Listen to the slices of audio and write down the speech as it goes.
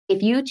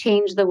If you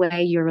change the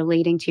way you're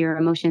relating to your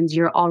emotions,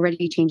 you're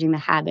already changing the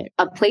habit.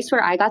 A place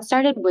where I got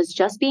started was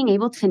just being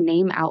able to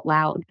name out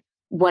loud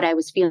what I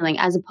was feeling,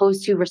 as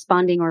opposed to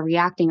responding or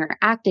reacting or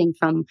acting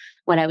from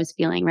what I was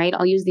feeling, right?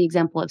 I'll use the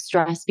example of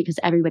stress because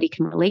everybody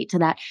can relate to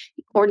that.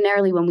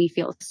 Ordinarily, when we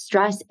feel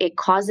stress, it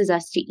causes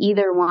us to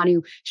either want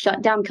to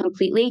shut down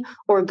completely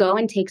or go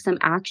and take some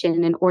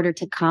action in order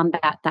to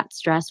combat that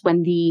stress,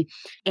 when the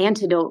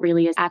antidote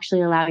really is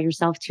actually allow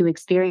yourself to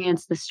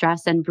experience the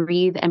stress and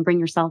breathe and bring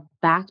yourself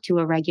back to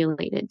a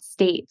regulated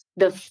state.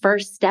 The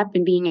first step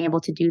in being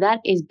able to do that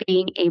is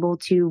being able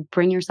to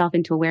bring yourself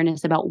into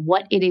awareness about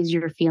what it is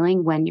you're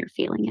feeling when you're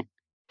feeling it.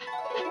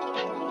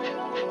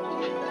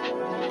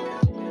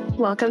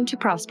 Welcome to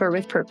Prosper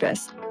with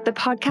Purpose, the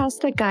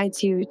podcast that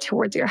guides you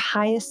towards your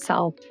highest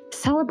self,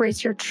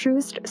 celebrates your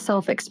truest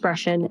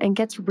self-expression, and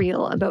gets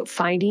real about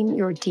finding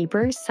your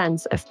deeper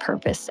sense of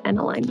purpose and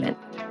alignment.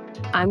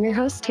 I'm your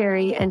host,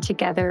 Terry, and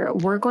together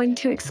we're going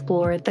to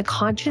explore the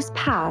conscious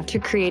path to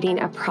creating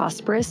a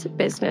prosperous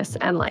business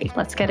and life.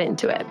 Let's get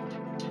into it.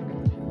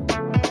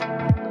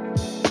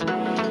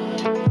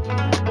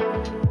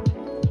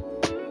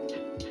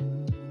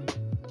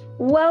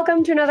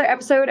 Welcome to another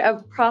episode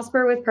of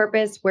Prosper with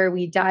Purpose, where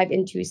we dive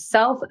into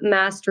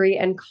self-mastery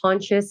and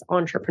conscious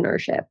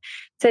entrepreneurship.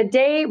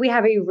 Today, we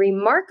have a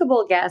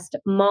remarkable guest,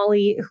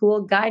 Molly, who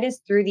will guide us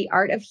through the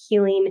art of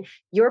healing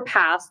your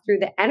past through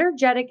the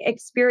energetic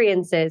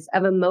experiences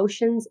of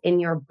emotions in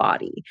your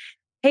body,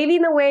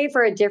 paving the way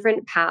for a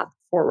different path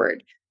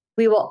forward.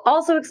 We will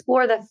also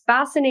explore the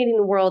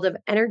fascinating world of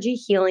energy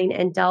healing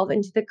and delve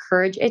into the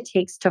courage it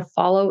takes to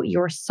follow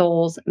your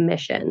soul's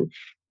mission,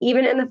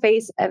 even in the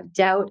face of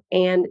doubt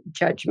and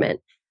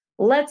judgment.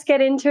 Let's get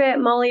into it.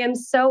 Molly, I'm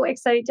so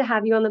excited to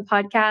have you on the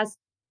podcast.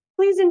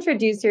 Please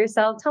introduce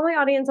yourself. Tell my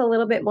audience a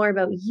little bit more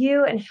about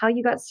you and how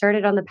you got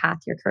started on the path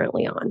you're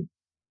currently on.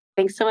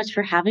 Thanks so much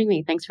for having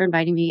me. Thanks for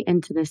inviting me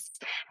into this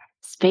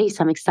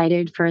space. I'm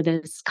excited for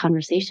this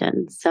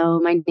conversation. So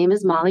my name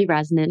is Rose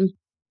Rasanen,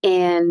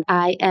 and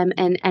I am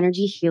an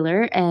energy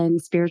healer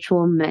and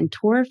spiritual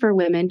mentor for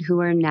women who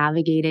are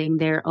navigating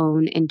their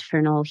own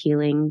internal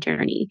healing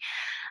journey.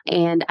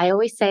 And I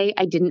always say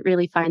I didn't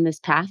really find this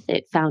path.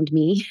 It found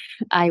me.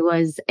 I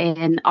was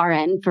an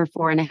RN for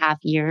 4.5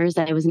 years.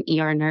 I was an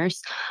ER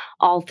nurse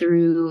all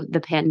through the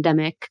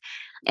pandemic.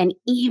 And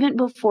even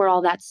before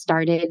all that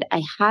started,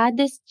 I had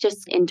this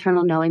just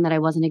internal knowing that I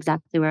wasn't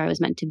exactly where I was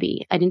meant to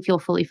be. I didn't feel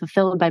fully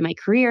fulfilled by my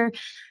career.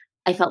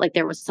 I felt like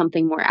there was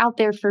something more out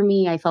there for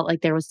me. I felt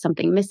like there was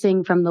something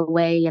missing from the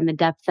way and the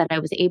depth that I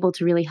was able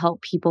to really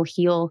help people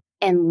heal.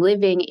 And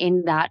living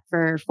in that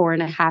for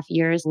 4.5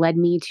 years led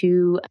me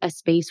to a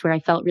space where I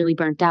felt really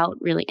burnt out,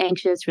 really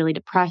anxious, really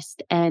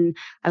depressed. And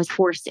I was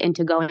forced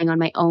into going on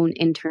my own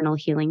internal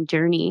healing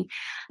journey.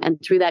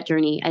 And through that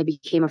journey, I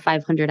became a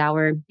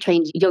 500-hour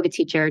trained yoga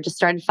teacher, just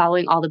started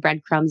following all the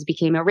breadcrumbs,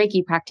 became a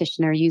Reiki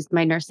practitioner, used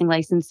my nursing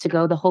license to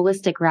go the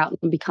holistic route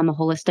and become a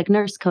holistic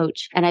nurse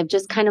coach. And I've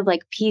just kind of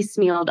like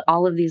piecemealed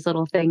all of these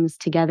little things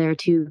together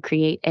to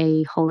create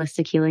a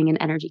holistic healing and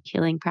energy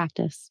healing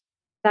practice.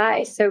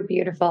 That is so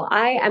beautiful.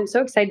 I am so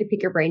excited to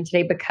pick your brain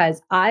today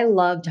because I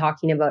love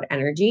talking about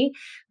energy.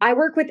 I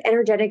work with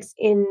energetics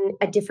in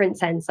a different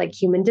sense, like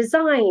human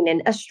design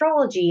and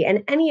astrology and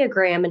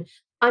Enneagram and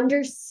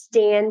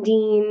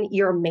understanding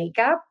your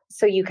makeup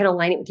so you can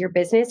align it with your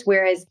business.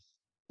 Whereas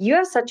you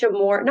have such a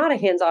more, not a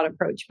hands-on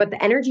approach, but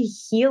the energy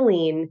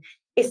healing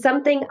is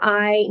something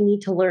I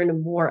need to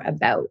learn more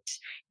about.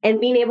 And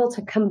being able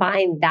to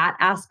combine that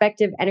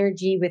aspect of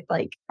energy with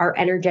like our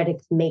energetic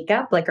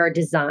makeup, like our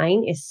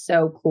design, is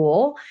so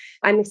cool.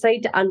 I'm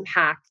excited to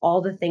unpack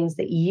all the things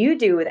that you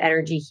do with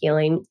energy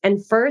healing.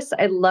 And first,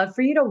 I'd love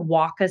for you to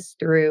walk us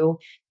through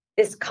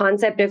this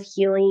concept of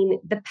healing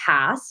the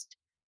past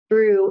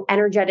through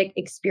energetic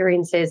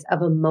experiences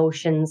of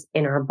emotions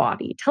in our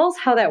body. Tell us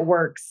how that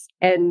works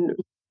and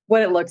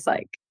what it looks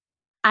like.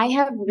 I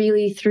have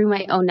really, through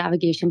my own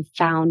navigation,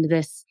 found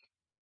this,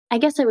 I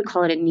guess I would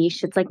call it a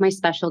niche. It's like my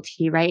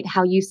specialty, right?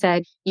 How you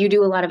said you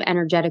do a lot of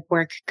energetic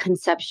work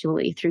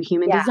conceptually through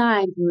human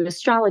design, through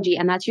astrology.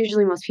 And that's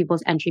usually most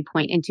people's entry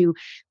point into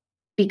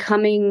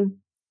becoming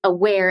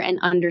aware and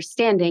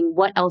understanding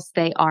what else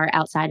they are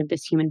outside of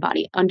this human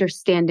body,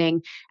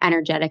 understanding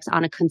energetics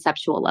on a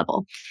conceptual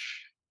level.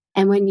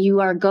 And when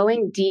you are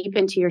going deep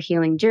into your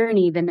healing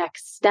journey, the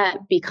next step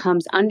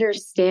becomes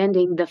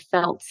understanding the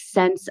felt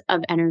sense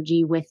of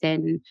energy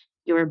within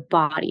your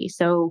body.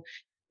 So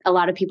a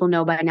lot of people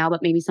know by now,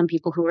 but maybe some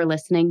people who are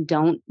listening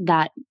don't,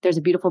 that there's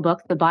a beautiful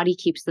book, The Body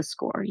Keeps the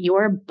Score.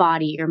 Your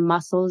body, your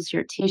muscles,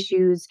 your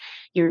tissues,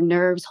 your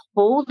nerves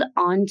hold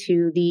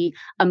onto the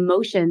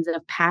emotions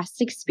of past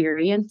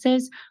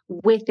experiences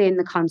within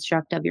the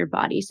construct of your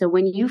body. So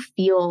when you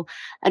feel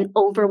an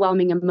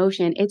overwhelming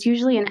emotion, it's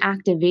usually an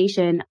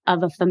activation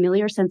of a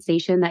familiar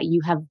sensation that you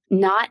have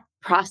not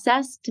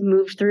processed,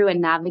 moved through,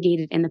 and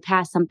navigated in the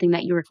past, something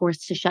that you were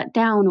forced to shut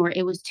down, or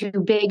it was too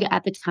big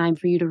at the time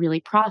for you to really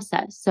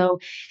process. So,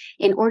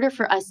 in order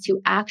for us to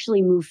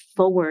actually move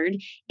forward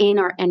in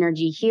our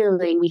energy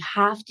healing, we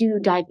have to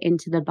dive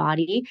into the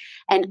body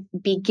and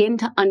begin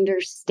to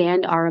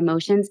understand our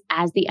emotions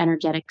as the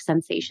energetic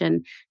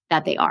sensation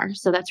that they are.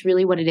 So, that's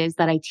really what it is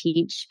that I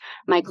teach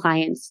my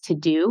clients to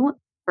do.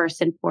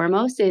 First and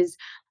foremost is,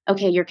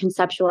 okay, you're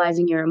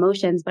conceptualizing your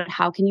emotions, but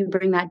how can you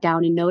bring that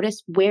down and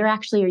notice where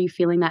actually are you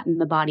feeling that in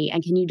the body?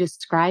 And can you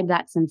describe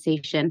that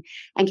sensation?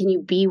 And can you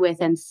be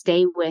with and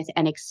stay with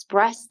and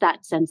express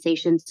that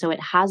sensation so it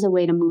has a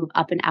way to move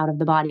up and out of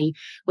the body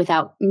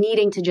without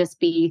needing to just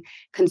be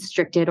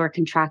constricted or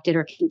contracted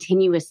or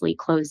continuously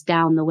closed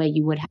down the way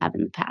you would have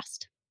in the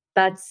past?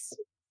 That's,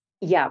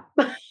 yeah.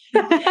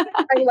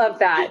 I love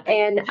that.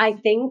 And I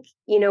think,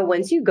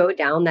 once you go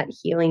down that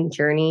healing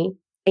journey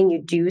and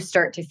you do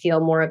start to feel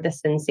more of the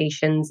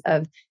sensations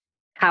of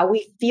how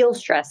we feel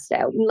stressed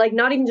out, like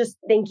not even just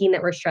thinking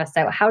that we're stressed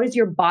out, how does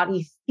your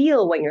body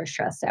feel when you're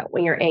stressed out,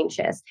 when you're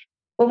anxious?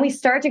 When we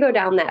start to go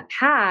down that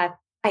path,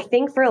 I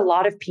think for a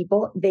lot of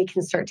people, they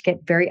can start to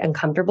get very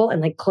uncomfortable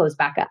and like close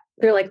back up.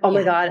 They're like, oh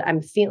my God,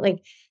 I'm feeling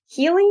like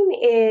healing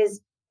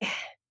is,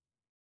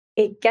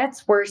 it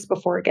gets worse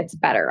before it gets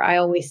better. I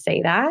always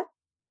say that.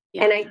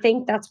 Yeah. And I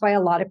think that's why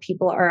a lot of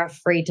people are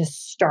afraid to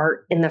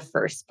start in the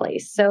first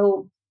place.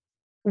 So,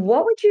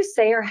 what would you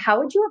say, or how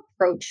would you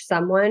approach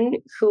someone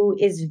who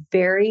is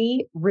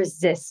very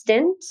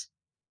resistant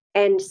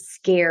and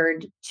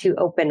scared to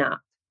open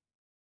up?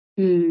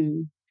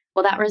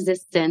 Well, that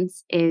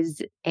resistance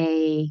is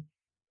a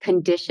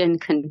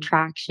conditioned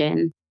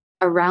contraction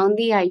around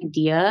the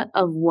idea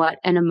of what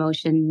an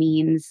emotion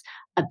means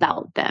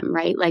about them,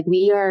 right? Like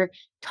we are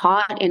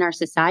taught in our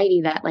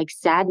society that like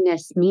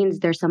sadness means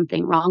there's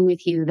something wrong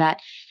with you, that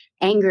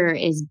anger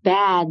is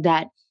bad,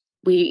 that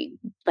we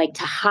like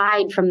to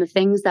hide from the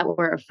things that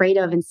we're afraid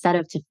of instead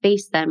of to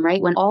face them,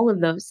 right? When all of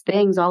those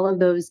things, all of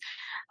those,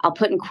 I'll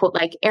put in quote,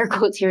 like air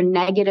quotes here,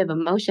 negative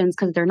emotions,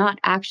 because they're not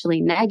actually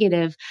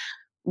negative,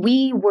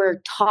 we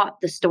were taught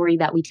the story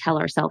that we tell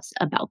ourselves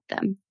about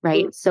them,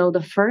 right? Mm-hmm. So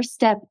the first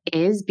step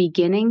is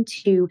beginning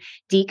to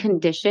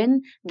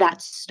decondition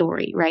that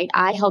story, right?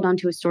 I held on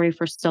to a story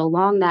for so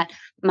long that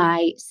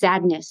my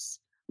sadness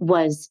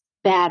was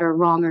bad or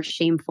wrong or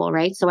shameful,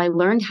 right? So I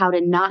learned how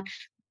to not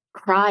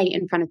cry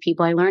in front of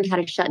people. I learned how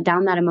to shut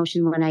down that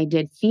emotion when I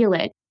did feel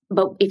it.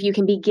 But if you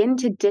can begin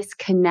to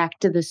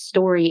disconnect the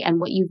story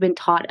and what you've been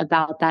taught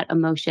about that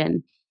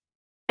emotion,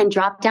 and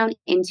drop down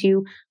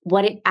into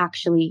what it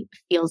actually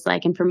feels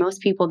like. And for most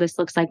people, this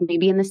looks like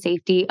maybe in the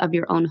safety of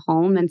your own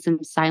home and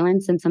some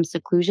silence and some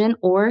seclusion,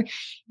 or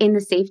in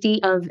the safety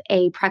of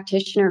a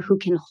practitioner who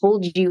can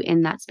hold you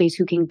in that space,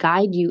 who can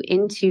guide you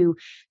into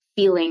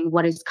feeling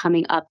what is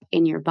coming up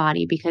in your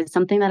body. Because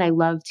something that I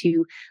love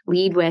to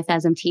lead with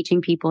as I'm teaching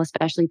people,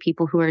 especially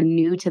people who are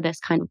new to this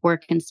kind of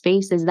work and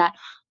space, is that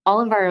all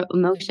of our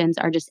emotions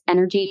are just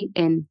energy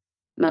in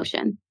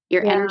motion.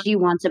 Your energy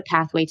wants a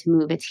pathway to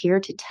move. It's here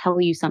to tell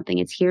you something.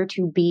 It's here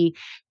to be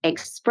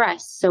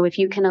expressed. So if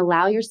you can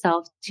allow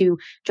yourself to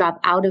drop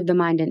out of the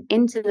mind and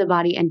into the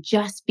body and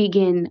just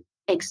begin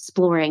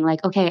exploring,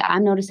 like, okay,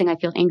 I'm noticing I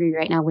feel angry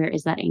right now. Where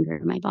is that anger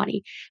in my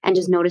body? And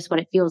just notice what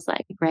it feels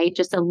like, right?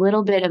 Just a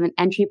little bit of an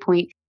entry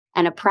point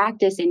and a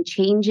practice in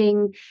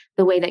changing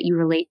the way that you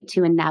relate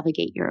to and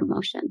navigate your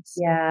emotions.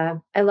 Yeah,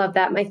 I love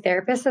that. My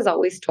therapist has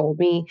always told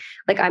me,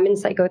 like, I'm in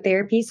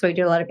psychotherapy, so I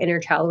do a lot of inner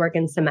child work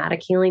and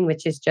somatic healing,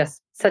 which is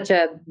just such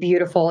a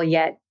beautiful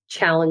yet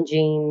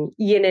challenging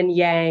yin and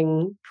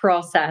yang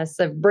process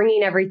of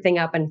bringing everything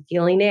up and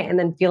feeling it and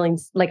then feeling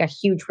like a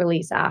huge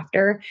release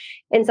after.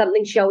 And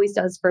something she always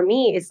does for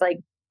me is like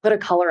put a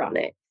color on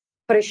it,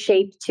 put a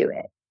shape to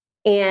it.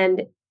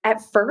 And at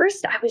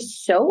first, I was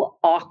so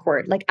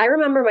awkward. Like, I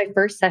remember my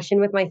first session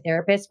with my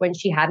therapist when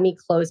she had me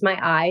close my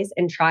eyes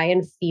and try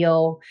and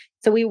feel.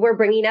 So, we were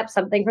bringing up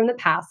something from the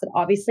past that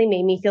obviously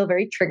made me feel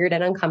very triggered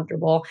and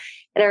uncomfortable.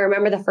 And I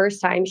remember the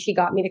first time she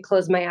got me to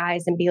close my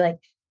eyes and be like,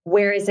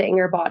 where is it in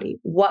your body?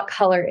 What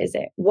color is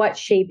it? What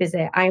shape is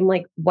it? I'm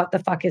like, what the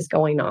fuck is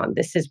going on?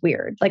 This is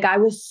weird. Like, I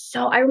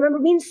remember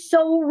being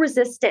so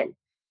resistant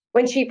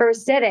when she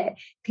first did it.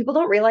 People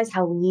don't realize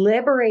how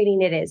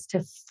liberating it is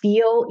to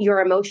feel your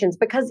emotions,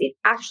 because it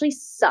actually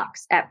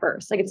sucks at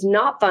first. Like, it's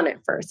not fun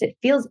at first. It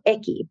feels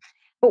icky.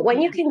 But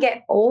when you can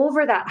get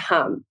over that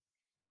hump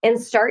and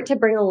start to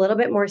bring a little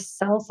bit more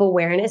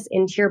self-awareness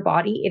into your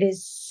body, it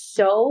is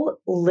so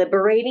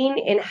liberating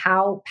in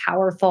how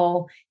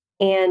powerful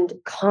and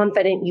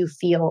confident you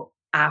feel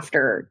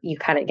after you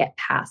kind of get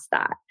past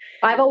that.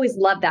 I've always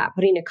loved that,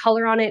 putting a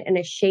color on it and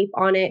a shape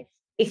on it.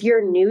 If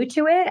you're new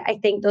to it, I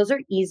think those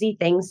are easy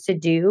things to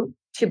do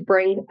to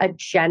bring a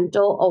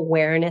gentle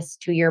awareness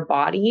to your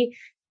body.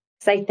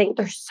 Because I think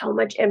there's so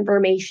much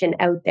information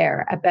out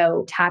there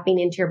about tapping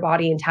into your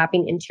body and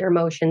tapping into your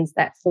emotions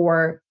that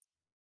for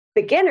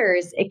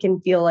beginners, it can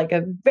feel like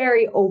a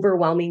very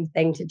overwhelming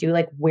thing to do.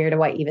 Like, where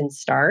do I even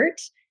start?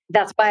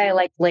 That's why I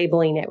like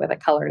labeling it with a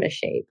color and a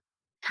shape.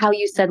 how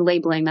you said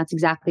labeling, that's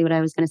exactly what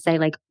I was going to say.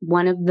 Like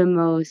one of the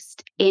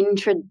most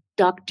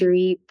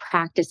introductory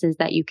practices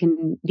that you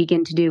can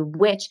begin to do,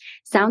 which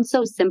sounds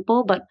so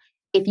simple, but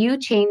if you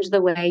change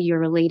the way you're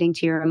relating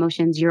to your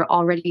emotions, you're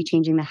already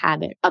changing the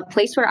habit. A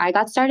place where I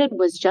got started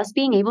was just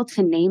being able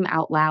to name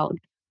out loud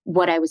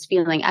what I was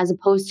feeling as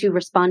opposed to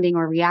responding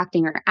or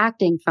reacting or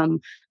acting from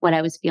what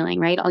I was feeling,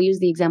 right? I'll use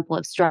the example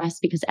of stress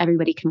because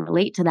everybody can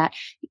relate to that.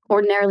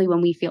 Ordinarily,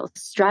 when we feel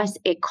stress,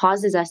 it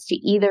causes us to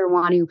either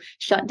want to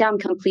shut down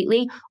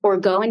completely or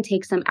go and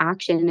take some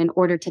action in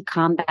order to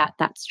combat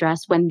that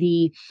stress, when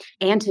the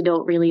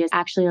antidote really is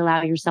actually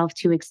allow yourself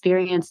to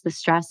experience the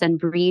stress and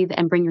breathe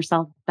and bring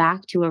yourself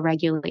back to a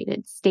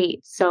regulated state.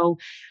 So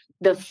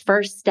the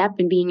first step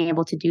in being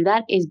able to do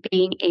that is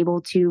being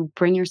able to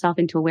bring yourself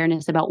into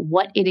awareness about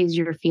what it is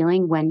you're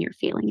feeling when you're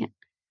feeling it.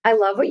 I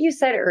love what you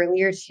said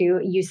earlier, too.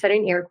 You said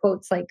in air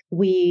quotes, like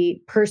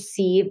we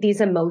perceive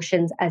these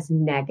emotions as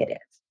negative.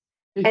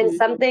 And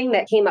something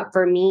that came up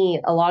for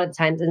me a lot of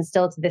times and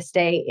still to this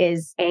day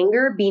is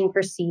anger being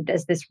perceived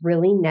as this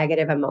really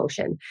negative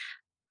emotion.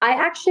 I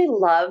actually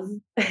love,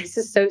 this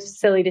is so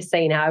silly to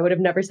say now. I would have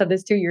never said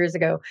this 2 years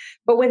ago.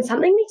 But when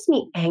something makes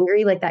me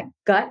angry, like that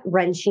gut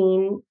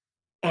wrenching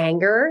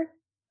anger,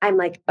 I'm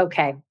like,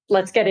 okay,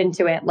 let's get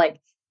into it. Like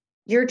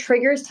your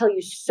triggers tell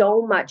you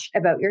so much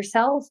about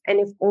yourself. And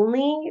if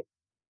only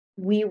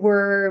we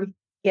were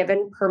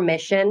given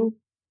permission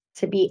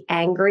to be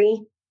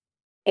angry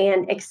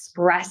and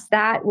express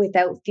that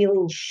without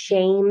feeling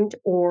shamed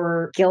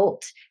or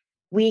guilt,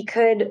 we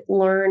could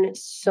learn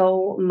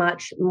so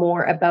much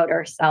more about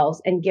ourselves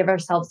and give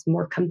ourselves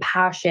more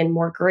compassion,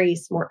 more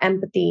grace, more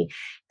empathy.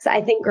 So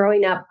I think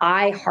growing up,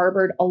 I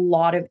harbored a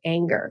lot of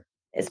anger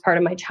as part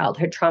of my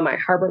childhood trauma. I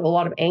harbored a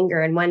lot of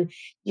anger. And when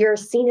you're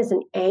seen as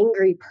an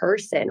angry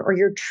person or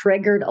you're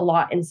triggered a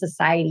lot in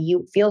society,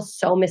 you feel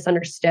so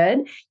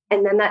misunderstood.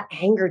 And then that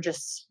anger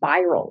just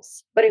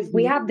spirals. But if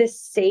we have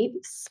this safe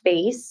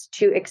space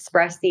to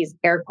express these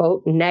air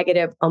quote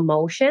negative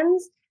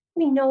emotions,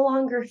 we no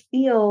longer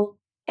feel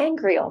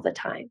angry all the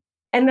time.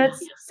 And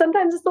that's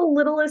sometimes it's the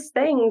littlest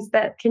things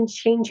that can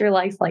change your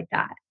life like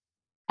that.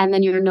 And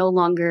then you're no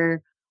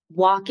longer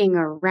walking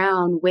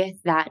around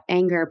with that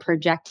anger,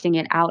 projecting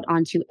it out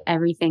onto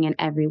everything and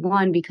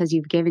everyone because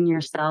you've given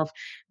yourself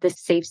the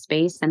safe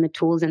space and the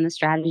tools and the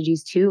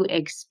strategies to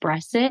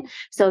express it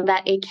so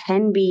that it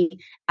can be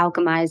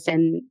alchemized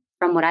and,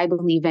 from what I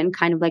believe in,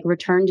 kind of like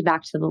returned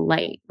back to the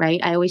light, right?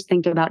 I always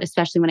think about,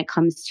 especially when it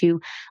comes to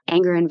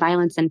anger and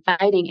violence and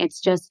fighting, it's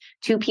just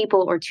two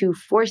people or two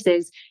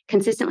forces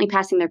consistently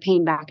passing their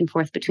pain back and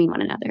forth between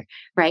one another,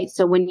 right?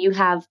 So when you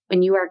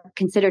are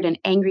considered an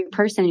angry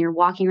person and you're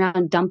walking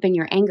around dumping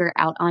your anger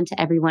out onto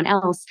everyone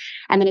else,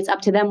 and then it's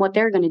up to them what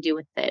they're going to do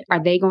with it.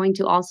 Are they going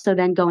to also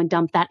then go and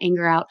dump that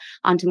anger out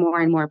onto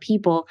more and more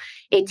people?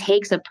 It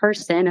takes a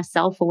person, a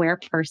self-aware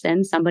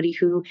person, somebody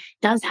who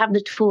does have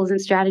the tools and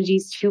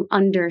strategies to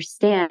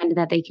understand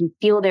that they can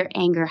feel their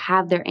anger,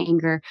 have their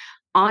anger,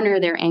 honor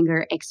their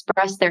anger,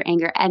 express their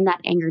anger, and that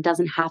anger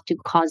doesn't have to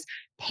cause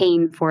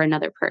pain for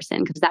another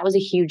person. Because that was a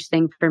huge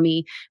thing for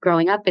me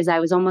growing up, is I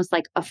was almost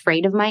like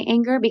afraid of my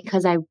anger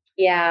because I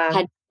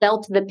had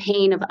felt the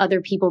pain of other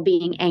people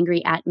being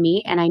angry at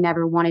me, and I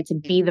never wanted to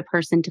be the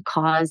person to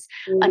cause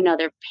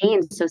another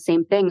pain. So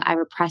same thing, I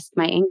repressed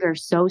my anger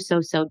so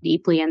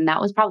deeply. And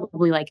that was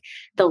probably like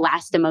the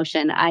last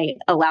emotion I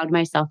allowed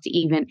myself to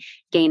even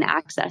gain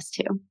access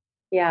to.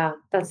 Yeah,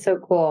 that's so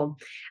cool.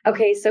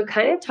 Okay, so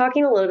kind of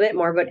talking a little bit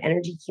more about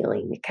energy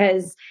healing,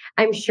 because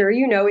I'm sure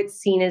you know it's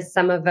seen as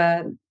some of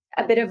a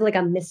bit of like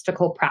a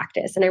mystical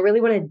practice. And I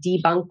really want to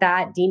debunk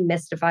that,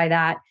 demystify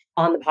that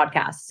on the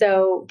podcast.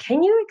 So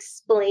can you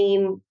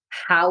explain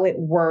how it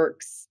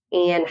works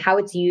and how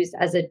it's used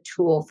as a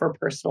tool for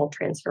personal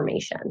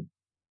transformation?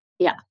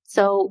 Yeah.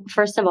 So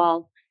first of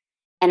all,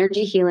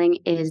 energy healing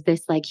is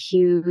this like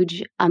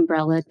huge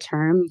umbrella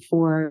term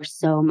for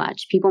so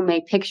much. People may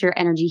picture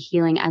energy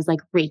healing as like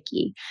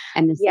Reiki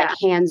and this like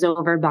hands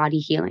over body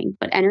healing,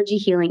 but energy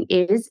healing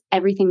is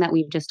everything that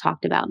we've just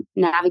talked about.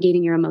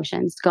 Navigating your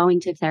emotions,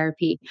 going to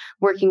therapy,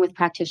 working with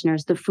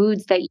practitioners, the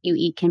foods that you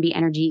eat can be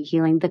energy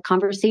healing. The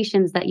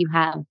conversations that you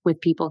have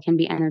with people can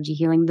be energy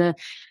healing. The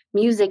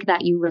music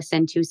that you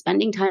listen to,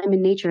 spending time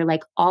in nature,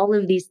 like all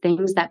of these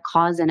things that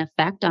cause an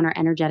effect on our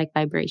energetic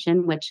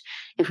vibration, which,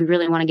 if we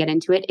really want to get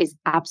into it, is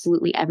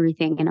absolutely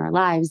everything in our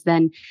lives,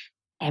 then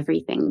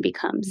everything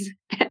becomes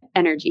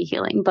energy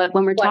healing. But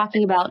when we're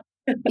talking about,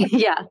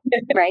 yeah,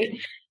 right.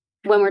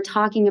 When we're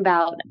talking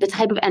about the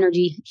type of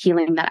energy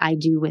healing that I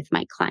do with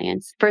my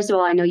clients, first of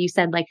all, I know you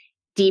said like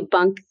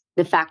debunk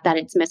the fact that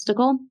it's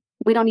mystical.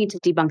 We don't need to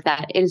debunk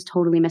that. It is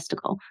totally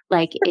mystical.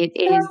 Like it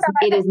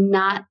is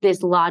not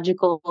this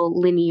logical,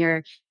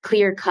 linear,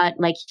 clear cut,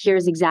 like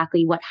here's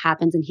exactly what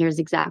happens and here's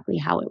exactly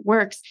how it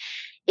works.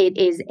 It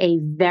is a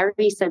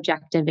very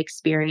subjective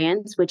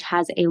experience, which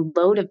has a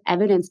load of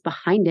evidence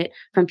behind it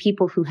from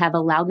people who have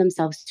allowed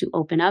themselves to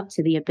open up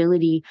to the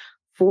ability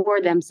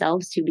for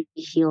themselves to be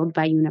healed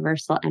by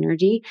universal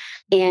energy.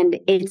 And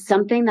it's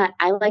something that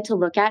I like to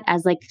look at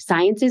as like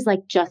science is like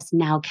just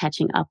now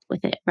catching up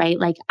with it, right?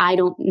 Like I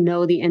don't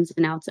know the ins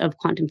and outs of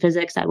quantum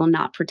physics. I will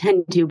not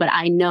pretend to, but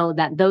I know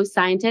that those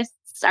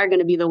scientists are going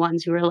to be the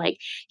ones who are like,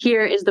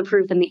 here is the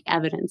proof and the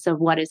evidence of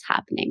what is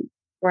happening.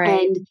 Right.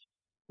 And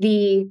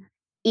the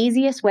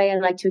easiest way I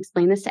like to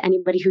explain this to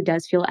anybody who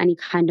does feel any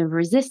kind of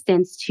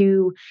resistance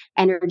to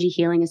energy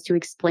healing is to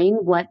explain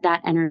what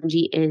that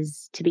energy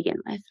is to begin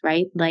with,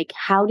 right? Like,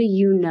 how do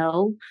you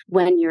know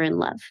when you're in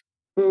love?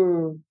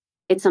 Mm.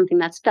 It's something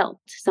that's felt,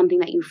 something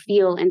that you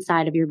feel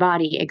inside of your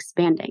body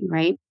expanding,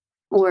 right?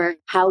 Or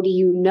how do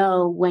you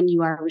know when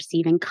you are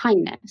receiving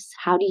kindness?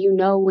 How do you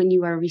know when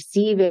you are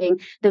receiving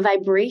the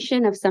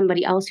vibration of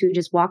somebody else who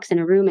just walks in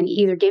a room and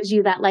either gives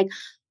you that like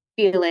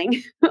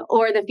feeling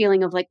or the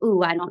feeling of like,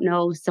 ooh, I don't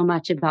know so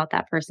much about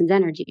that person's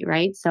energy,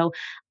 right? So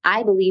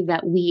I believe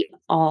that we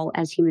all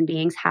as human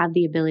beings have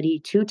the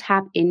ability to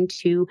tap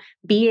into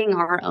being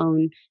our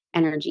own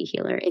energy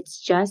healer. It's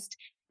just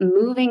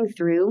moving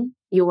through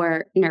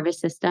your nervous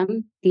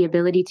system, the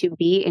ability to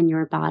be in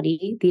your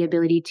body, the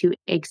ability to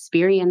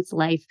experience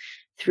life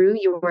through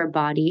your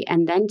body,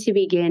 and then to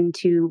begin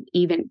to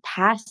even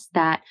pass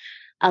that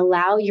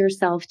allow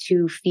yourself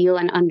to feel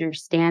and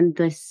understand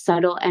the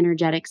subtle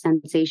energetic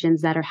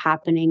sensations that are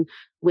happening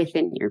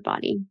within your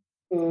body.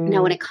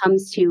 Now, when Mm. it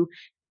comes to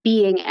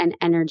being an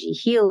energy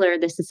healer,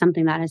 this is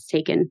something that has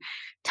taken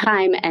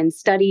time and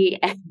study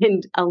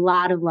and a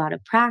lot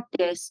of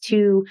practice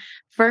to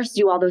first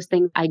do all those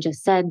things I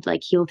just said,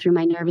 like heal through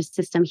my nervous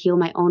system, heal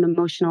my own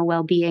emotional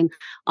well being,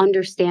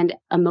 understand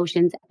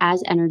emotions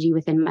as energy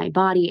within my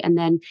body, and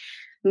then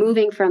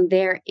moving from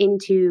there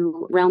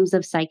into realms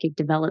of psychic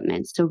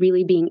development. So,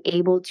 really being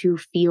able to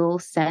feel,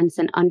 sense,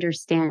 and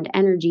understand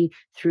energy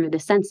through the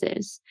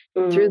senses,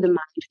 through Mm. the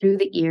mind, through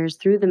the ears,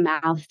 through the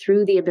mouth,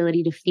 through the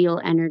ability to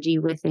feel energy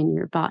within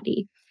your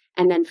body.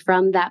 And then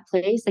from that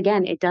place,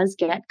 again, it does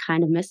get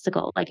kind of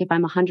mystical. Like if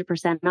I'm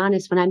 100%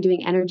 honest, when I'm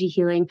doing energy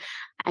healing,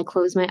 I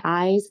close my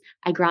eyes,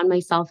 I ground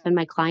myself and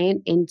my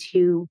client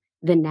into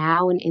the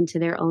now and into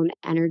their own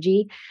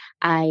energy.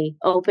 I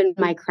open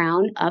my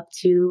crown up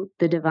to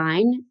the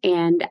divine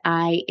and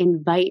I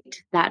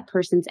invite that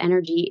person's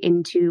energy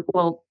into,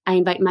 well, I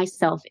invite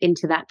myself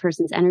into that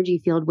person's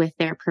energy field with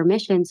their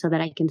permission so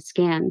that I can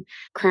scan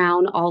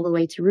crown all the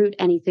way to root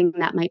anything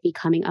that might be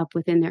coming up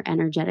within their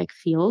energetic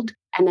field.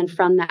 And then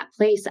from that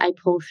place, I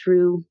pull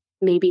through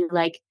maybe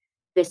like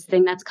this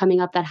thing that's coming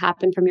up that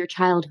happened from your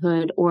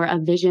childhood or a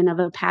vision of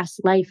a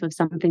past life of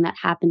something that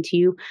happened to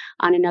you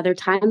on another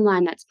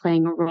timeline that's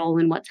playing a role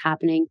in what's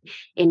happening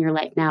in your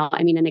life now.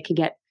 I mean, and it could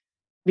get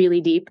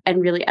really deep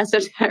and really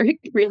esoteric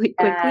really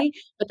Yeah. quickly,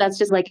 but that's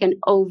just like an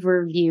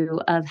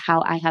overview of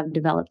how I have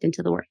developed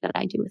into the work that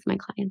I do with my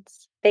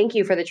clients. Thank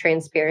you for the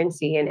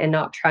transparency and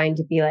not trying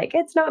to be like,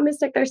 it's not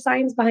mystic, there's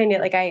science behind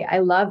it. Like I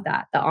love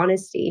that, the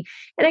honesty.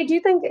 And I do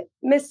think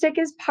mystic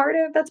is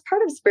that's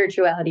part of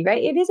spirituality,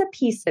 right? It is a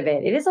piece of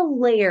it. It is a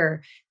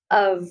layer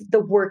of the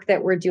work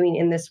that we're doing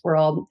in this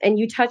world. And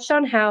you touched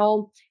on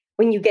how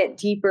when you get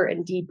deeper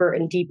and deeper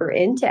and deeper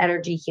into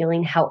energy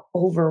healing, how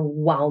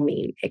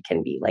overwhelming it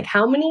can be. Like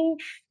how many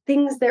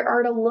things there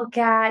are to look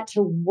at,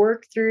 to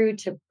work through,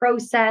 to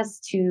process,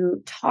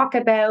 to talk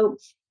about.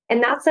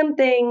 And that's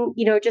something,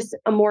 just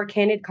a more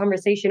candid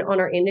conversation on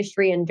our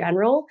industry in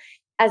general.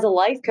 As a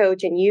life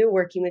coach and you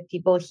working with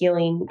people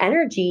healing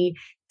energy,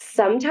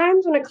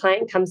 sometimes when a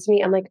client comes to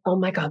me, I'm like, oh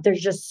my God,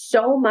 there's just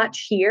so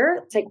much here.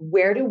 It's like,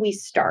 where do we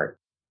start?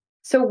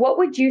 So what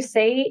would you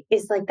say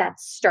is like that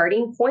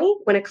starting point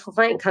when a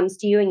client comes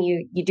to you and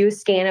you do a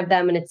scan of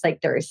them and it's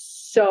like, there is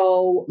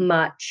so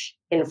much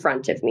in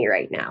front of me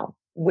right now.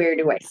 Where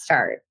do I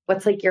start?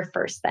 What's like your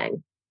first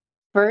thing?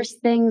 First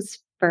things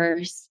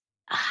first,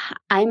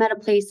 I'm at a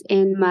place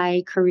in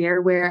my career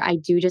where I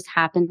do just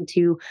happen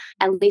to,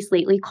 at least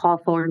lately, call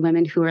forward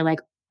women who are like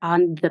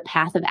on the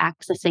path of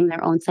accessing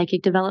their own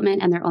psychic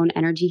development and their own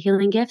energy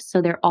healing gifts.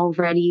 So they're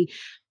already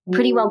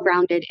pretty well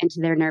grounded into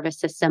their nervous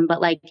system. But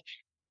like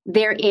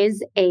there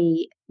is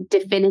a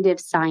definitive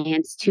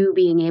science to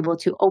being able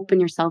to open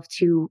yourself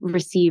to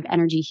receive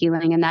energy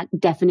healing. And that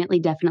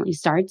definitely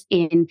starts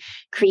in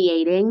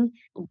creating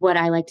what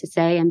I like to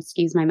say, and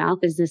excuse my mouth,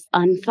 is this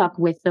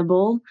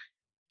unfuckwithable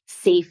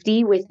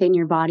safety within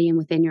your body and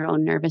within your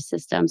own nervous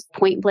systems.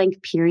 Point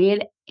blank,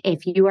 period.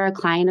 If you are a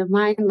client of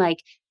mine, like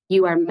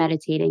you are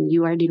meditating,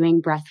 you are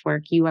doing breath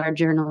work, you are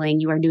journaling,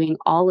 you are doing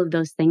all of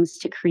those things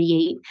to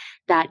create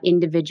that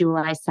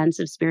individualized sense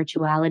of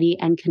spirituality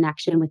and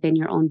connection within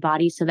your own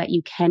body so that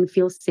you can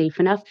feel safe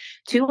enough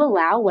to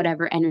allow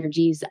whatever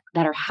energies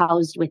that are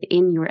housed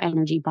within your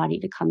energy body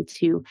to come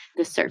to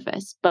the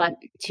surface. But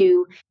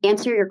to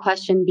answer your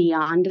question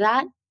beyond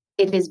that,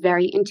 it is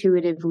very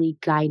intuitively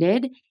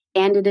guided.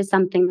 And it is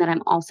something that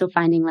I'm also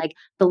finding like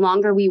the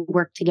longer we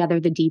work together,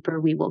 the deeper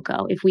we will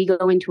go. If we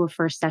go into a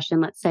first session,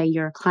 let's say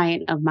you're a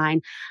client of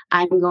mine,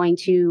 I'm going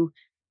to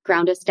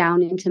ground us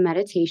down into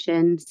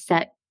meditation,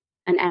 set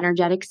an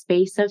energetic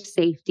space of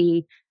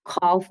safety,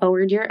 call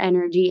forward your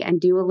energy and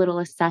do a little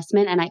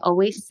assessment. And I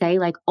always say,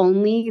 like,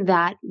 only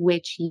that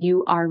which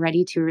you are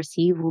ready to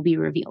receive will be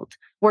revealed.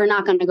 We're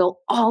not going to go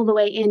all the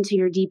way into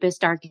your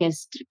deepest,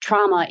 darkest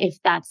trauma if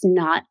that's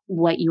not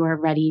what you are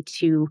ready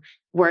to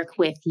work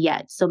with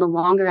yet. So the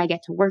longer I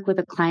get to work with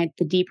a client,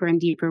 the deeper and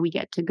deeper we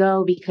get to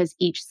go, because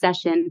each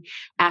session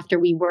after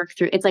we work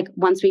through, it's like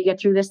once we get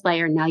through this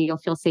layer, now you'll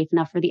feel safe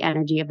enough for the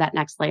energy of that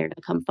next layer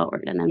to come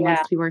forward. And then Yeah.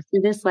 once we work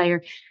through this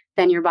layer,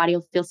 then your body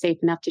will feel safe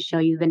enough to show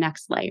you the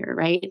next layer,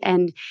 right?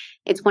 And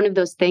it's one of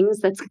those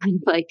things that's kind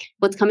of like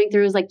what's coming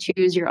through is like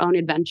choose your own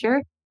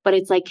adventure, but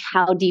it's like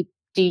how deep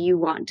do you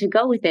want to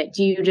go with it?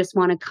 Do you just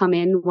want to come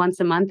in once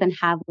a month and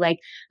have like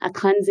a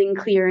cleansing,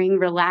 clearing,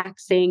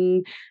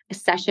 relaxing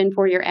session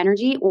for your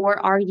energy?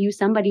 Or are you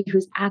somebody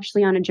who's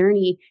actually on a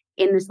journey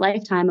in this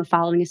lifetime of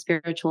following a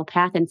spiritual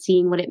path and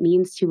seeing what it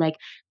means to like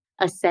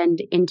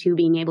ascend into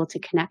being able to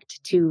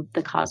connect to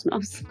the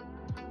cosmos?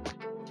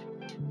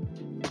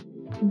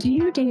 Do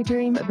you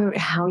daydream about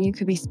how you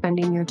could be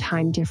spending your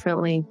time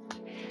differently?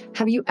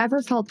 Have you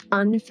ever felt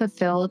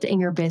unfulfilled in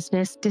your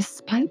business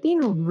despite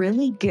being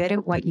really good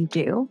at what you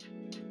do?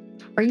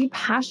 Are you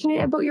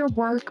passionate about your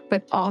work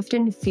but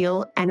often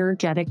feel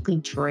energetically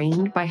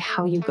drained by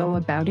how you go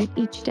about it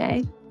each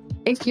day?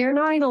 If you're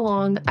nodding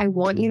along, I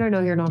want you to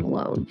know you're not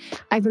alone.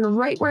 I've been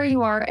right where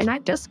you are, and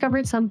I've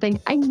discovered something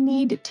I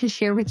need to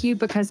share with you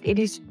because it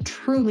is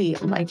truly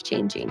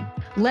life-changing.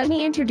 Let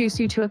me introduce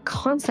you to a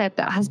concept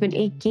that has been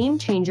a game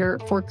changer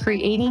for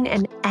creating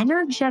an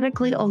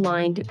energetically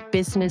aligned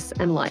business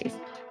and life.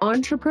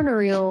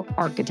 Entrepreneurial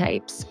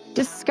archetypes.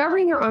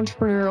 Discovering your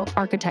entrepreneurial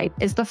archetype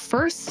is the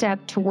first step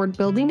toward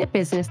building a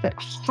business that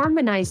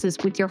harmonizes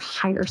with your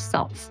higher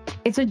self.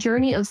 It's a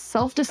journey of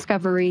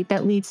self-discovery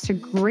that leads to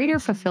greater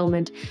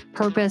fulfillment,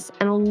 purpose,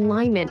 and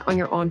alignment on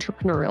your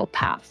entrepreneurial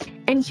path.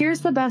 And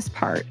here's the best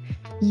part.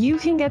 You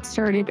can get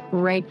started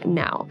right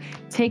now.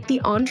 Take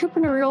the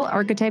Entrepreneurial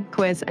Archetype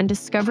quiz and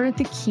discover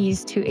the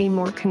keys to a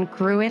more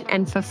congruent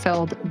and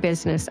fulfilled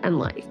business and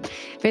life.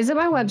 Visit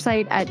my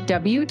website at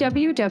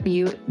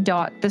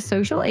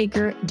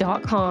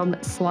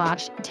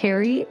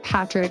www.thesocialacre.com/Terry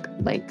Patrick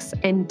links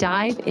and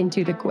dive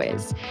into the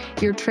quiz.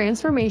 Your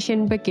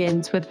transformation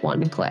begins with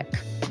one click.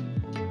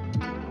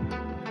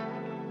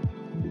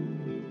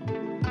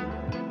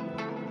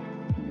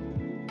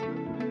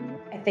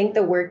 I think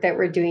the work that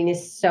we're doing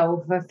is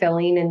so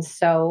fulfilling and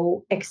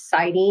so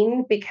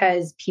exciting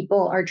because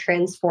people are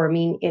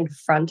transforming in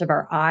front of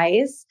our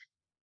eyes.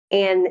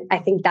 And I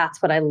think that's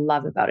what I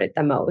love about it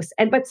the most.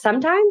 But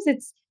sometimes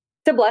it's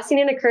a blessing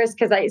and a curse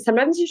because I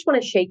sometimes just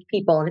want to shake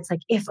people. And it's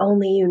like, if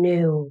only you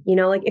knew,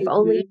 like if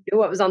only you knew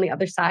what was on the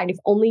other side, if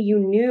only you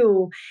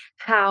knew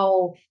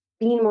how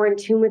being more in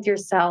tune with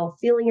yourself,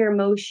 feeling your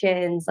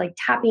emotions, like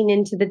tapping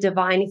into the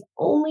divine, if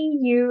only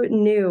you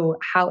knew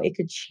how it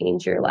could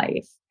change your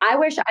life. I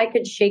wish I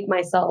could shake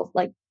myself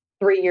like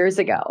 3 years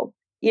ago,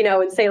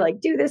 and say like,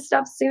 do this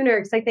stuff sooner.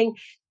 Because I think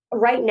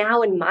right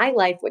now in my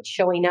life, what's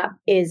showing up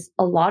is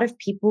a lot of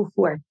people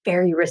who are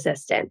very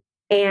resistant.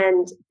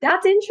 And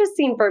that's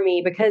interesting for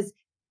me because,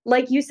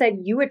 like you said,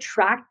 you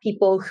attract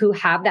people who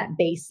have that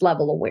base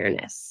level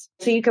awareness.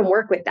 So you can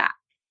work with that.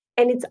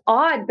 And it's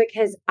odd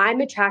because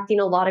I'm attracting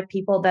a lot of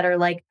people that are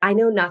like, I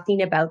know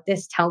nothing about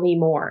this. Tell me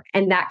more.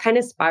 And that kind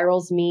of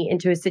spirals me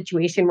into a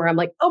situation where I'm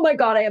like, oh my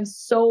God, I have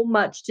so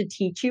much to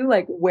teach you.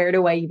 Like, where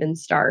do I even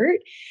start?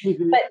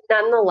 But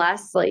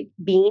nonetheless, like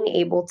being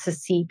able to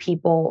see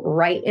people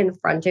right in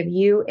front of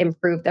you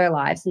improve their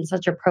lives in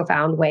such a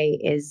profound way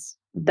is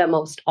the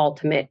most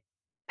ultimate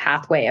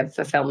pathway of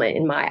fulfillment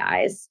in my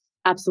eyes.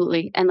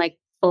 Absolutely. And like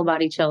full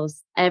body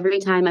chills every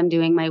time I'm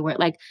doing my work.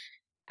 Like,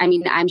 I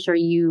mean, I'm sure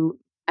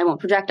I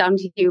won't project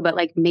onto you, but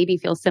like maybe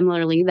feel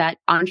similarly that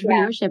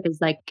entrepreneurship is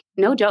like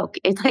no joke.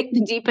 It's like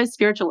the deepest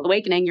spiritual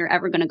awakening you're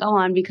ever going to go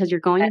on because you're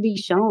going to be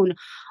shown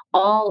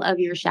all of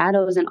your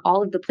shadows and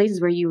all of the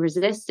places where you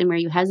resist and where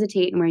you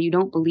hesitate and where you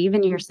don't believe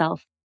in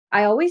yourself.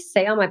 I always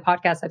say on my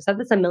podcast, I've said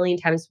this a million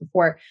times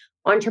before,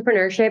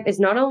 entrepreneurship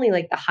is not only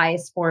like the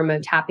highest form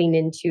of tapping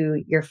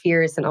into your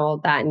fears and all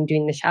of that and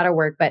doing the shadow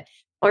work, but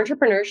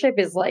entrepreneurship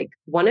is like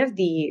one of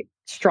the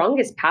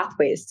strongest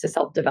pathways to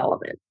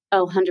self-development.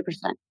 Oh, 100%.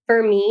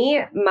 For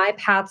me, my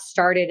path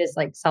started as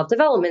like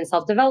self-development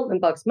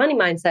books, money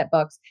mindset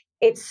books.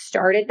 It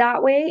started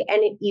that way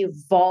and it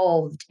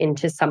evolved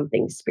into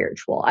something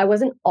spiritual. I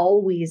wasn't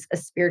always a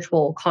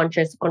spiritual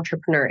conscious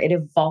entrepreneur. It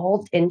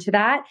evolved into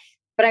that.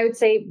 But I would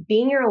say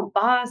being your own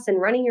boss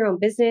and running your own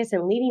business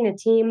and leading a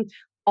team,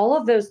 all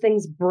of those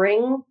things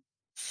bring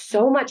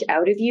so much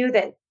out of you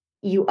that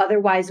you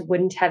otherwise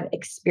wouldn't have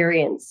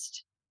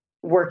experienced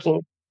working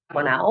with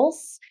someone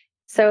else.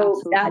 So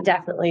Absolutely. that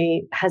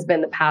definitely has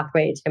been the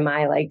pathway to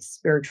my like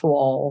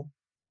spiritual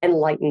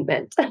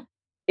enlightenment,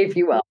 if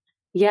you will.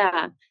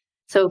 Yeah.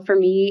 So for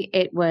me,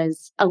 it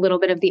was a little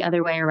bit of the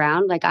other way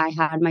around. Like I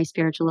had my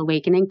spiritual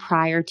awakening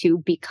prior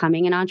to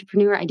becoming an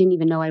entrepreneur. I didn't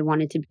even know I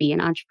wanted to be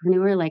an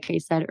entrepreneur. Like I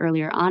said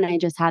earlier on, I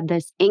just had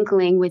this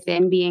inkling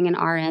within being an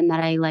RN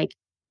that I like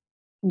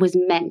was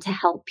meant to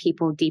help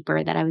people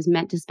deeper, that I was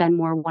meant to spend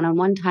more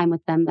one-on-one time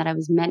with them, that I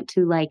was meant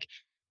to like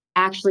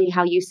actually,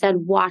 how you said,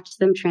 watch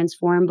them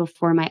transform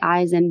before my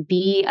eyes and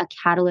be a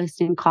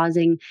catalyst in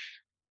causing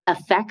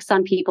effects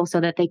on people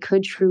so that they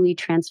could truly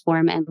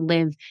transform and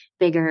live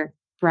bigger,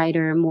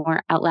 brighter,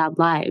 more out loud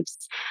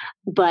lives.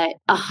 But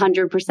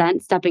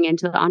 100% stepping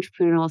into the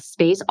entrepreneurial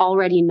space,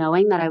 already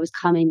knowing that I was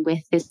coming with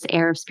this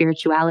air of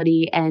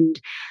spirituality and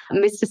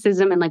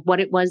mysticism and like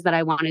what it was that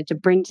I wanted to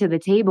bring to the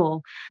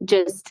table,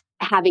 just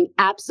having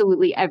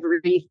absolutely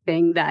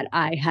everything that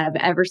I have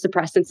ever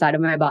suppressed inside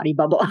of my body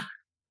bubble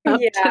up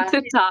to Yeah.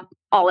 the top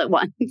all at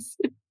once.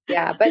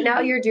 Yeah. But now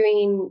you're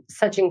doing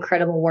such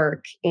incredible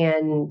work,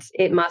 and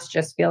it must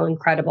just feel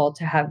incredible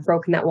to have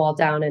broken that wall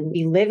down and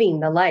be living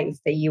the life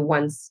that you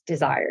once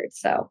desired.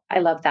 So I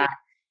love that.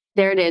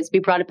 There it is. We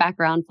brought it back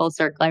around full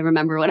circle. I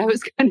remember what I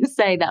was going to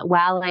say, that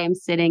while I am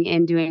sitting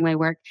and doing my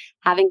work,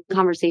 having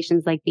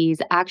conversations like these,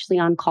 actually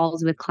on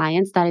calls with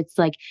clients, that it's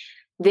like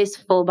this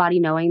full body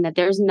knowing that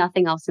there's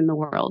nothing else in the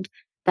world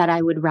that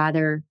I would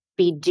rather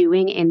be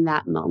doing in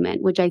that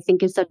moment, which I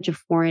think is such a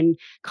foreign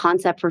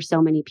concept for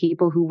so many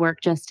people who work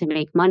just to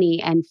make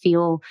money and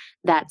feel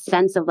that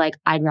sense of like,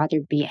 I'd rather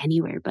be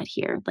anywhere but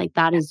here. Like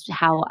that is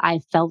how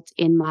I felt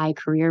in my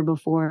career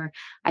before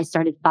I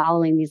started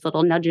following these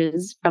little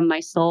nudges from my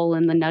soul,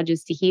 and the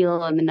nudges to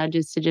heal and the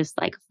nudges to just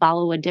like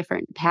follow a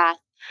different path.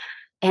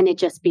 And it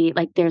just be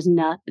like, there's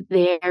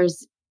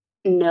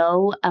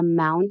no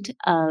amount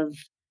of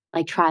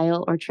like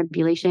trial or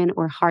tribulation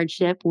or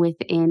hardship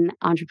within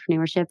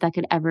entrepreneurship that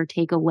could ever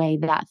take away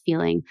that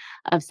feeling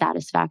of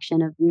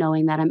satisfaction of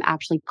knowing that I'm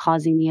actually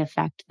causing the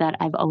effect that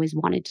I've always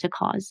wanted to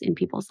cause in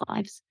people's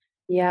lives.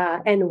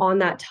 Yeah. And on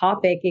that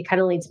topic, it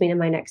kind of leads me to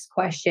my next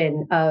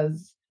question of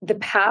the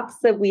paths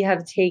that we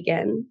have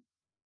taken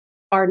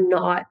are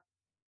not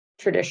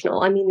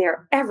traditional. I mean,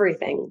 they're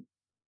everything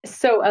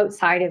so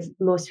outside of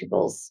most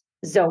people's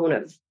zone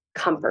of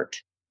comfort.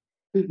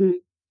 Mm-hmm.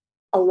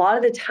 A lot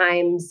of the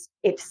times,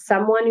 if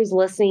someone who's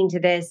listening to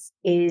this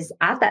is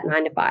at that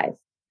 9 to 5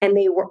 and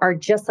are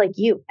just like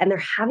you and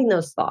they're having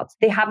those thoughts,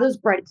 they have those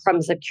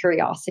breadcrumbs of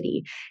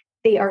curiosity,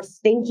 they are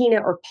thinking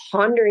or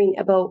pondering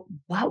about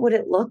what would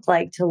it look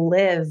like to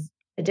live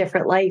a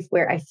different life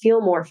where I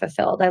feel more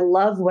fulfilled. I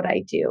love what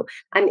I do.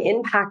 I'm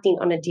impacting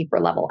on a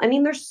deeper level. I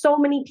mean, there's so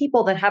many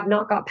people that have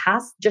not got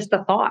past just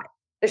the thought.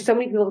 There's so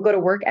many people who go to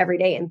work every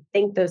day and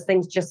think those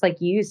things just like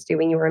you used to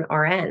when you were an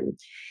RN.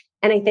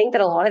 And I think that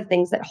a lot of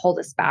things that hold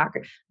us back,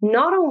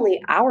 not only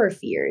our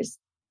fears,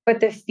 but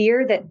the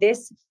fear that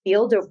this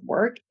field of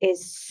work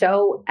is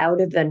so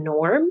out of the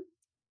norm.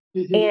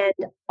 Mm-hmm.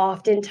 And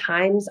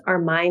oftentimes our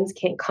minds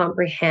can't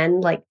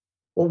comprehend, like,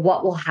 well,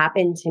 what will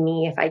happen to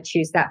me if I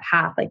choose that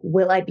path? Like,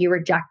 will I be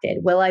rejected?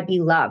 Will I be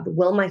loved?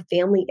 Will my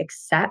family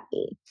accept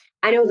me?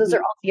 I know those are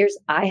all fears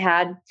I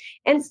had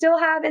and still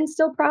have and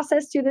still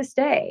process to this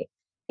day.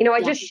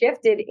 I just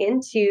shifted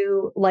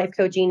into life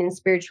coaching and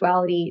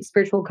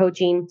spiritual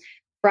coaching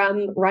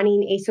from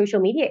running a social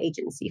media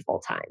agency full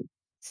time.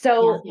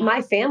 So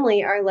my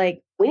family are like,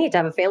 we need to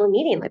have a family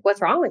meeting. Like,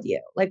 what's wrong with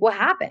you? Like, what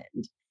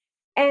happened?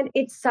 And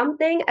it's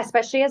something,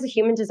 especially as a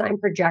human design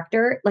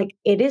projector, like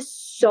it is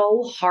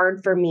so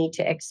hard for me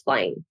to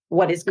explain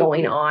what is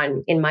going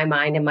on in my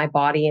mind and my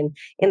body and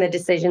in the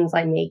decisions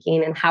I'm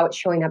making and how it's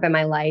showing up in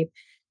my life.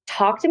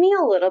 Talk to me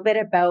a little bit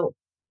about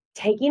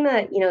taking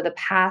the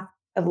path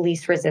of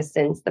least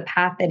resistance, the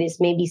path that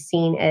is maybe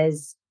seen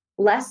as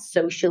less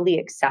socially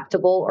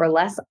acceptable or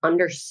less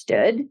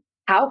understood.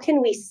 How can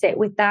we sit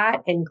with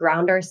that and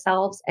ground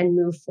ourselves and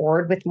move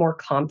forward with more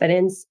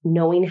confidence,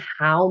 knowing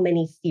how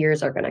many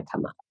fears are going to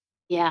come up?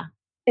 Yeah.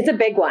 It's a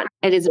big one.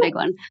 It is a big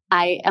one.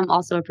 I am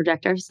also a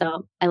projector,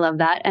 so I love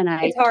that. And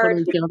I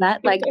totally feel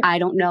that. Like, I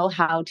don't know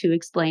how to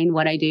explain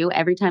what I do.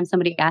 Every time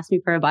somebody asks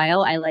me for a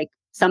bio, I like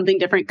something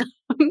different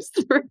comes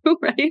through,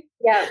 right?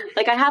 Yeah.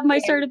 Like I have my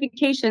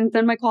certifications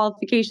and my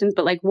qualifications,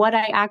 but like what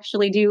I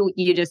actually do,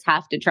 you just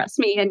have to trust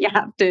me and you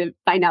have to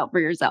find out for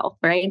yourself,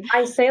 right?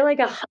 I say like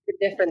 100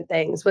 different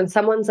things. When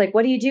someone's like,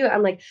 what do you do?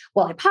 I'm like,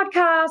 well, I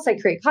podcast, I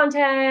create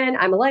content,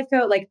 I'm a life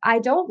coach. Like, I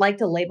don't like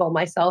to label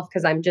myself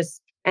because I'm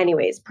just,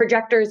 anyways,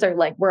 projectors are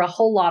like, we're a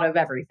whole lot of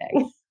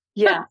everything.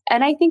 Yeah.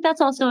 And I think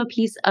that's also a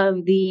piece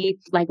of the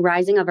like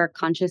rising of our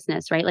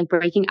consciousness, right? Like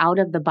breaking out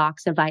of the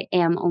box of I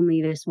am only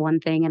this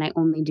one thing and I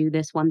only do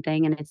this one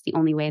thing and it's the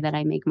only way that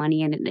I make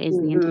money and it is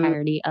the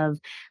entirety of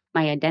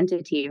my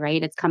identity,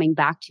 right? It's coming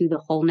back to the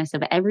wholeness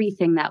of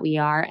everything that we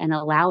are and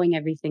allowing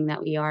everything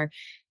that we are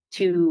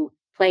to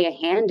play a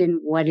hand in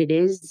what it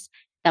is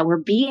that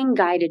we're being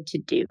guided to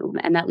do.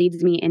 And that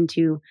leads me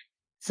into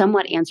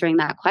somewhat answering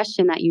that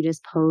question that you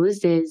just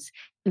posed is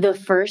the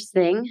first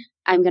thing.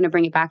 I'm going to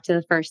bring it back to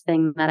the first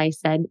thing that I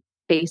said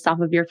based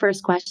off of your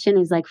first question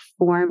is like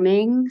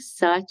forming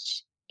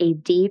such a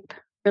deep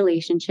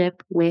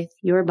relationship with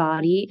your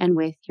body and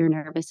with your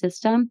nervous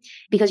system,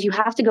 because you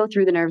have to go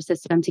through the nervous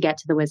system to get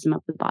to the wisdom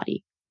of the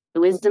body. The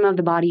wisdom of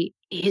the body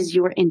is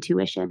your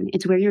intuition.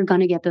 It's where you're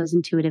going to get those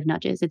intuitive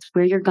nudges. It's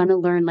where you're going to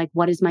learn like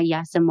what is my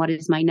yes and what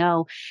is my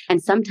no.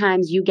 And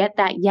sometimes you get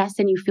that yes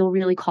and you feel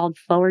really called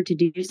forward to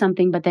do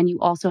something, but then you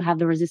also have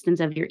the resistance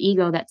of your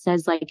ego that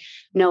says like,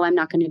 no, I'm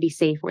not going to be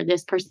safe, or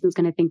this person's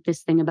going to think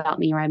this thing about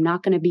me, or I'm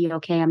not going to be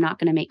okay. I'm not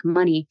going to make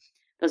money.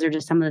 Those are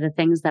just some of the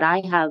things that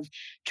I have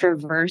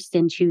traversed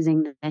in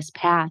choosing this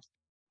path.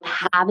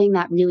 Having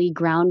that really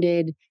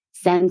grounded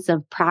sense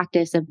of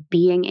practice of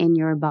being in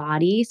your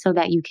body so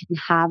that you can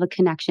have a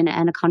connection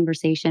and a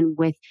conversation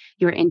with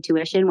your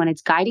intuition when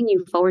it's guiding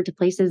you forward to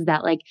places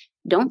that like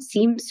don't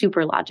seem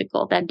super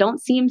logical, that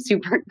don't seem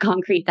super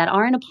concrete, that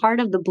aren't a part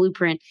of the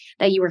blueprint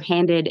that you were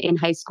handed in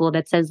high school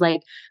that says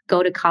like,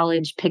 go to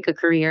college, pick a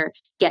career,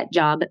 get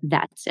job,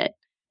 that's it.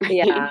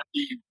 Yeah.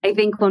 I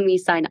think when we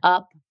sign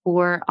up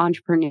for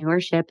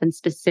entrepreneurship, and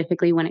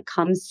specifically when it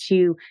comes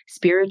to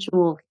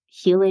spiritual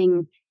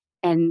healing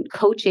and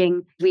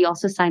coaching, we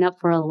also sign up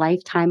for a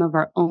lifetime of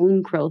our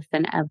own growth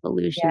and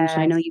evolution, which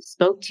I know Yes. you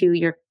spoke to.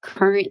 You're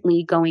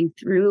currently going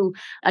through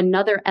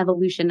another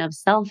evolution of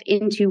self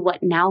into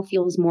what now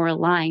feels more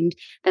aligned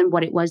than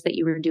what it was that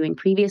you were doing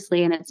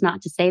previously. And it's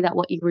not to say that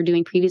what you were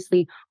doing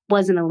previously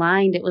wasn't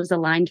aligned. It was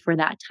aligned for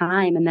that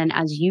time. And then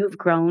as you've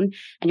grown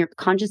and your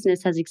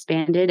consciousness has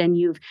expanded and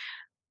you've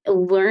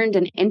learned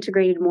and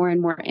integrated more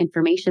and more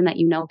information that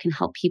you know can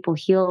help people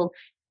heal,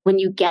 when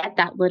you get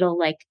that little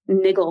like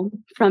niggle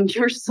from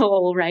your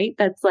soul, right?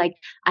 That's like,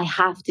 I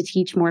have to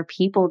teach more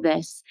people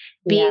this,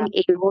 Yeah.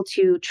 being able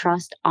to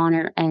trust,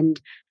 honor,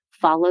 and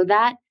follow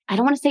that. I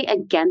don't want to say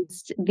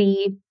against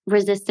the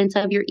resistance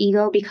of your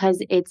ego,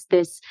 because it's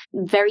this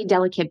very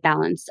delicate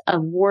balance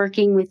of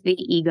working with the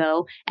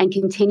ego and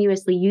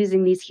continuously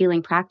using these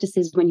healing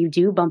practices when you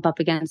do bump up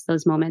against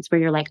those moments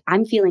where you're like,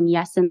 I'm feeling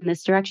yes in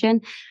this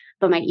direction,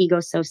 but my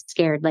ego's so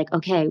scared. Like,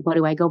 okay, what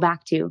do I go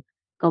back to?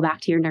 Go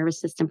back to your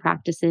nervous system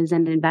practices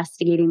and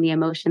investigating the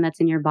emotion that's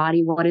in your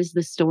body. What is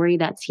the story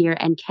that's here?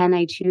 And can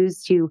I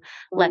choose to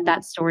let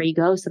that story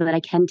go so that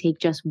I can take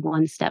just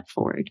one step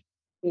forward?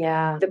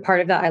 Yeah. The part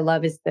of that I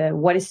love is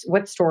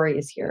what story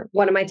is here?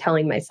 What am I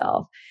telling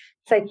myself?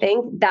 So I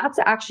think that's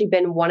actually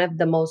been one of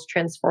the most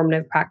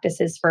transformative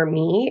practices for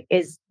me,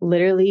 is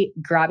literally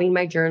grabbing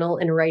my journal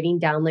and writing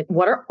down like,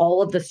 what are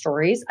all of the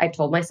stories I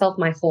told myself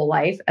my whole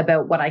life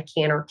about what I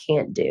can or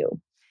can't do?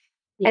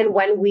 Yeah. And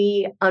when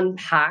we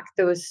unpack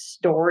those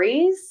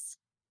stories,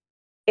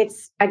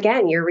 it's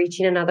again, you're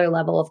reaching another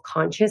level of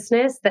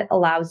consciousness that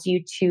allows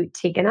you to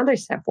take another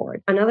step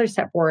forward,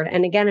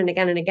 and again and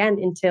again and again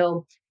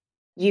until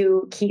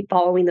you keep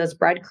following those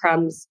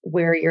breadcrumbs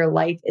where your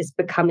life is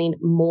becoming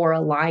more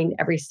aligned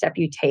every step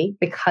you take,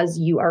 because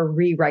you are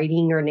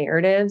rewriting your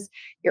narratives,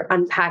 you're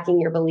unpacking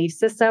your belief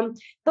system.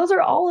 Those are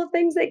all the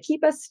things that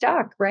keep us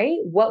stuck, right?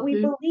 What we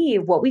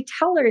believe, what we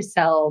tell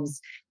ourselves.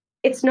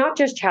 It's not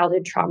just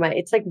childhood trauma.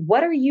 It's like,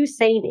 what are you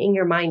saying in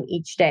your mind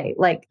each day?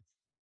 Like,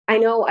 I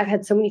know I've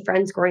had so many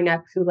friends growing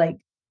up who like,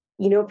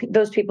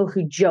 those people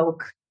who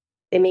joke,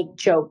 they make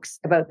jokes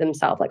about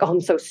themselves, like, oh,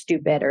 I'm so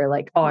stupid, or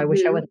like, oh, I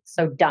wish I wasn't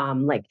so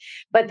dumb. Like,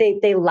 but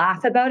they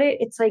laugh about it.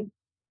 It's like,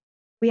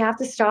 we have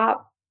to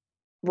stop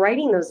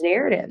writing those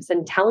narratives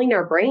and telling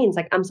our brains,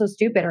 like, I'm so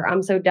stupid or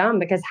I'm so dumb,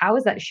 because how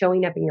is that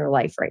showing up in your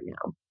life right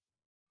now?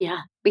 Yeah.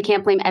 We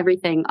can't blame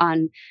everything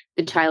on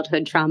the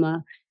childhood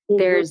trauma.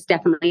 There's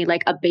definitely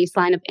like a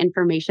baseline of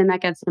information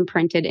that gets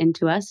imprinted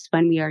into us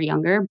when we are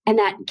younger, and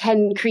that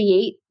can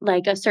create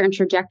like a certain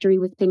trajectory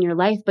within your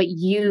life. But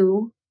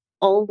you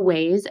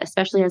always,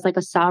 especially as like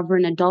a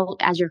sovereign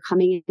adult, as you're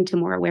coming into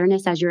more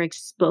awareness, as you're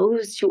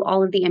exposed to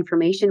all of the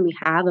information we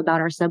have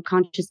about our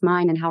subconscious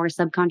mind and how our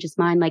subconscious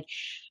mind like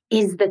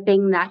is the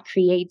thing that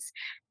creates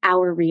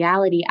our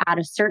reality. At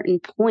a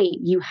certain point,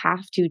 you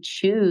have to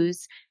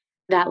choose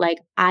that like,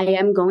 I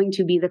am going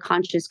to be the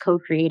conscious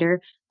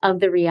co-creator of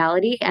the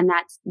reality. And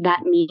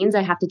that means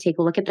I have to take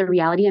a look at the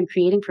reality I'm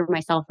creating for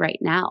myself right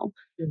now.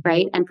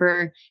 Right. And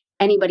for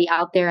anybody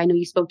out there, I know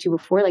you spoke to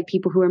before, like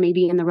people who are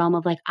maybe in the realm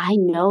of like, I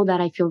know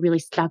that I feel really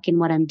stuck in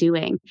what I'm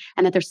doing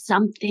and that there's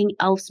something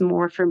else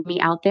more for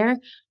me out there.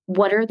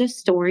 What are the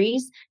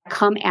stories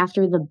come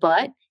after the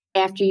but,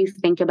 after you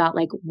think about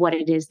like what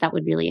it is that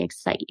would really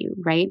excite you?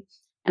 Right.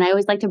 And I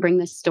always like to bring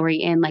this story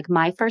in. Like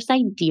my first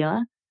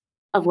idea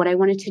of what I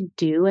wanted to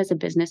do as a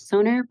business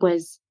owner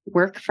was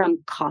work from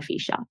coffee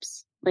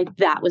shops. Like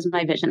that was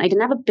my vision. I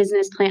didn't have a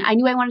business plan. I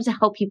knew I wanted to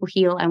help people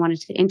heal. I wanted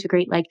to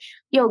integrate like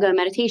yoga,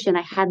 meditation.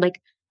 I had like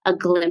a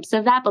glimpse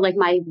of that, but like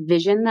my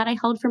vision that I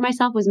held for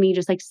myself was me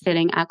just like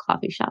sitting at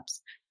coffee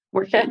shops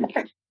working.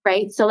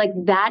 Right. So like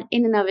that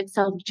in and of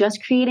itself,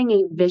 just creating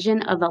a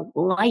vision of a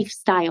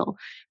lifestyle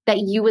that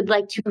you would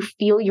like to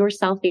feel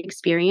yourself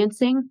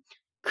experiencing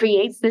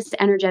creates this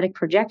energetic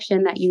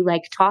projection that you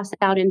like toss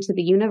out into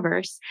the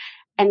universe.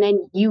 And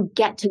then you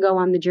get to go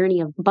on the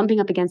journey of bumping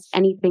up against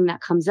anything that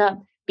comes up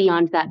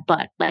beyond that.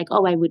 But like,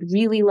 oh, I would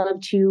really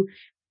love to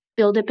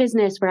build a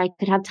business where I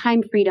could have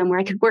time freedom, where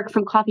I could work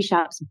from coffee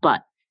shops.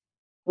 But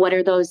what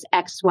are those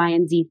X, Y,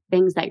 and Z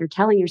things that you're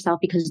telling yourself?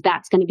 Because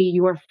that's going to be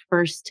your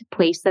first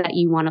place that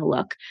you want to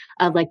look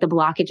of like the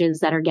blockages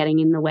that are getting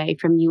in the way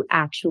from you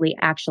actually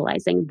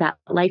actualizing that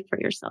life for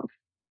yourself.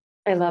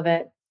 I love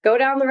it. Go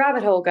down the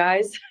rabbit hole,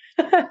 guys.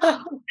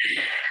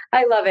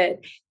 I love it.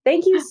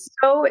 Thank you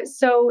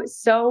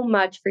so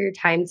much for your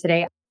time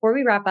today. Before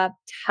we wrap up,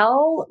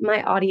 tell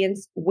my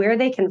audience where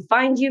they can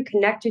find you,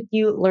 connect with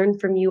you, learn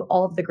from you,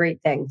 all of the great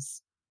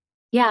things.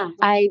 Yeah,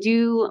 I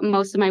do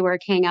most of my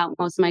work, hang out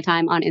most of my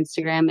time on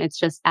Instagram. It's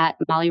just at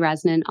Molly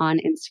Rasanen on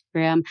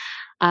Instagram.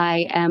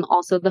 I am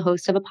also the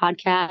host of a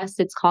podcast.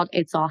 It's called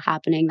It's All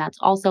Happening. That's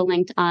also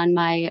linked on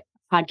my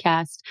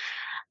podcast.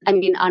 On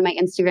my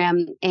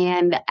Instagram.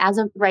 And as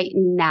of right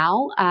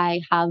now, I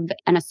have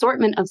an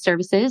assortment of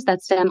services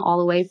that stem all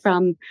the way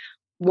from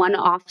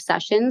one-off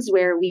sessions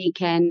where we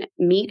can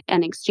meet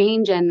and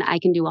exchange, and I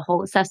can do a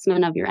whole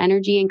assessment of your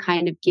energy and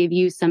kind of give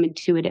you some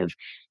intuitive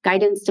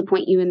guidance to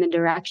point you in the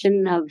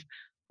direction of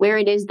where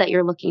it is that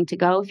you're looking to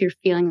go if you're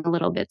feeling a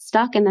little bit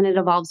stuck. And then it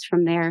evolves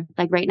from there.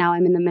 Like right now,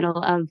 I'm in the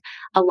middle of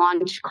a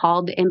launch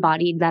called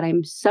Embodied that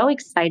I'm so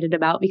excited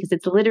about because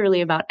it's literally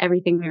about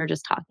everything we were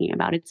just talking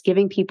about. It's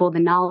giving people the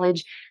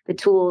knowledge, the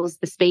tools,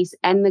 the space,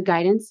 and the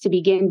guidance to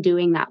begin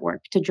doing that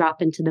work, to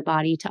drop into the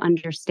body, to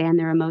understand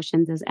their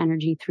emotions as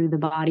energy through the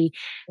body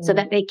so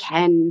that they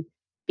can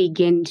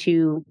begin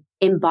to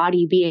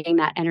embody being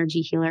that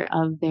energy healer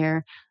of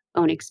their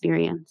own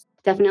experience.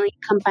 Definitely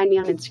come find me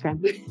on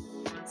Instagram.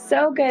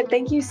 So good.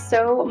 Thank you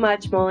so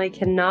much, Molly.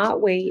 Cannot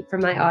wait for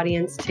my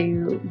audience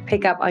to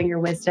pick up on your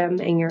wisdom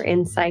and your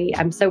insight.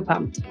 I'm so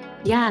pumped.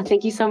 Yeah,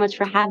 thank you so much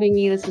for having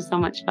me. This was so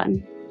much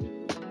fun.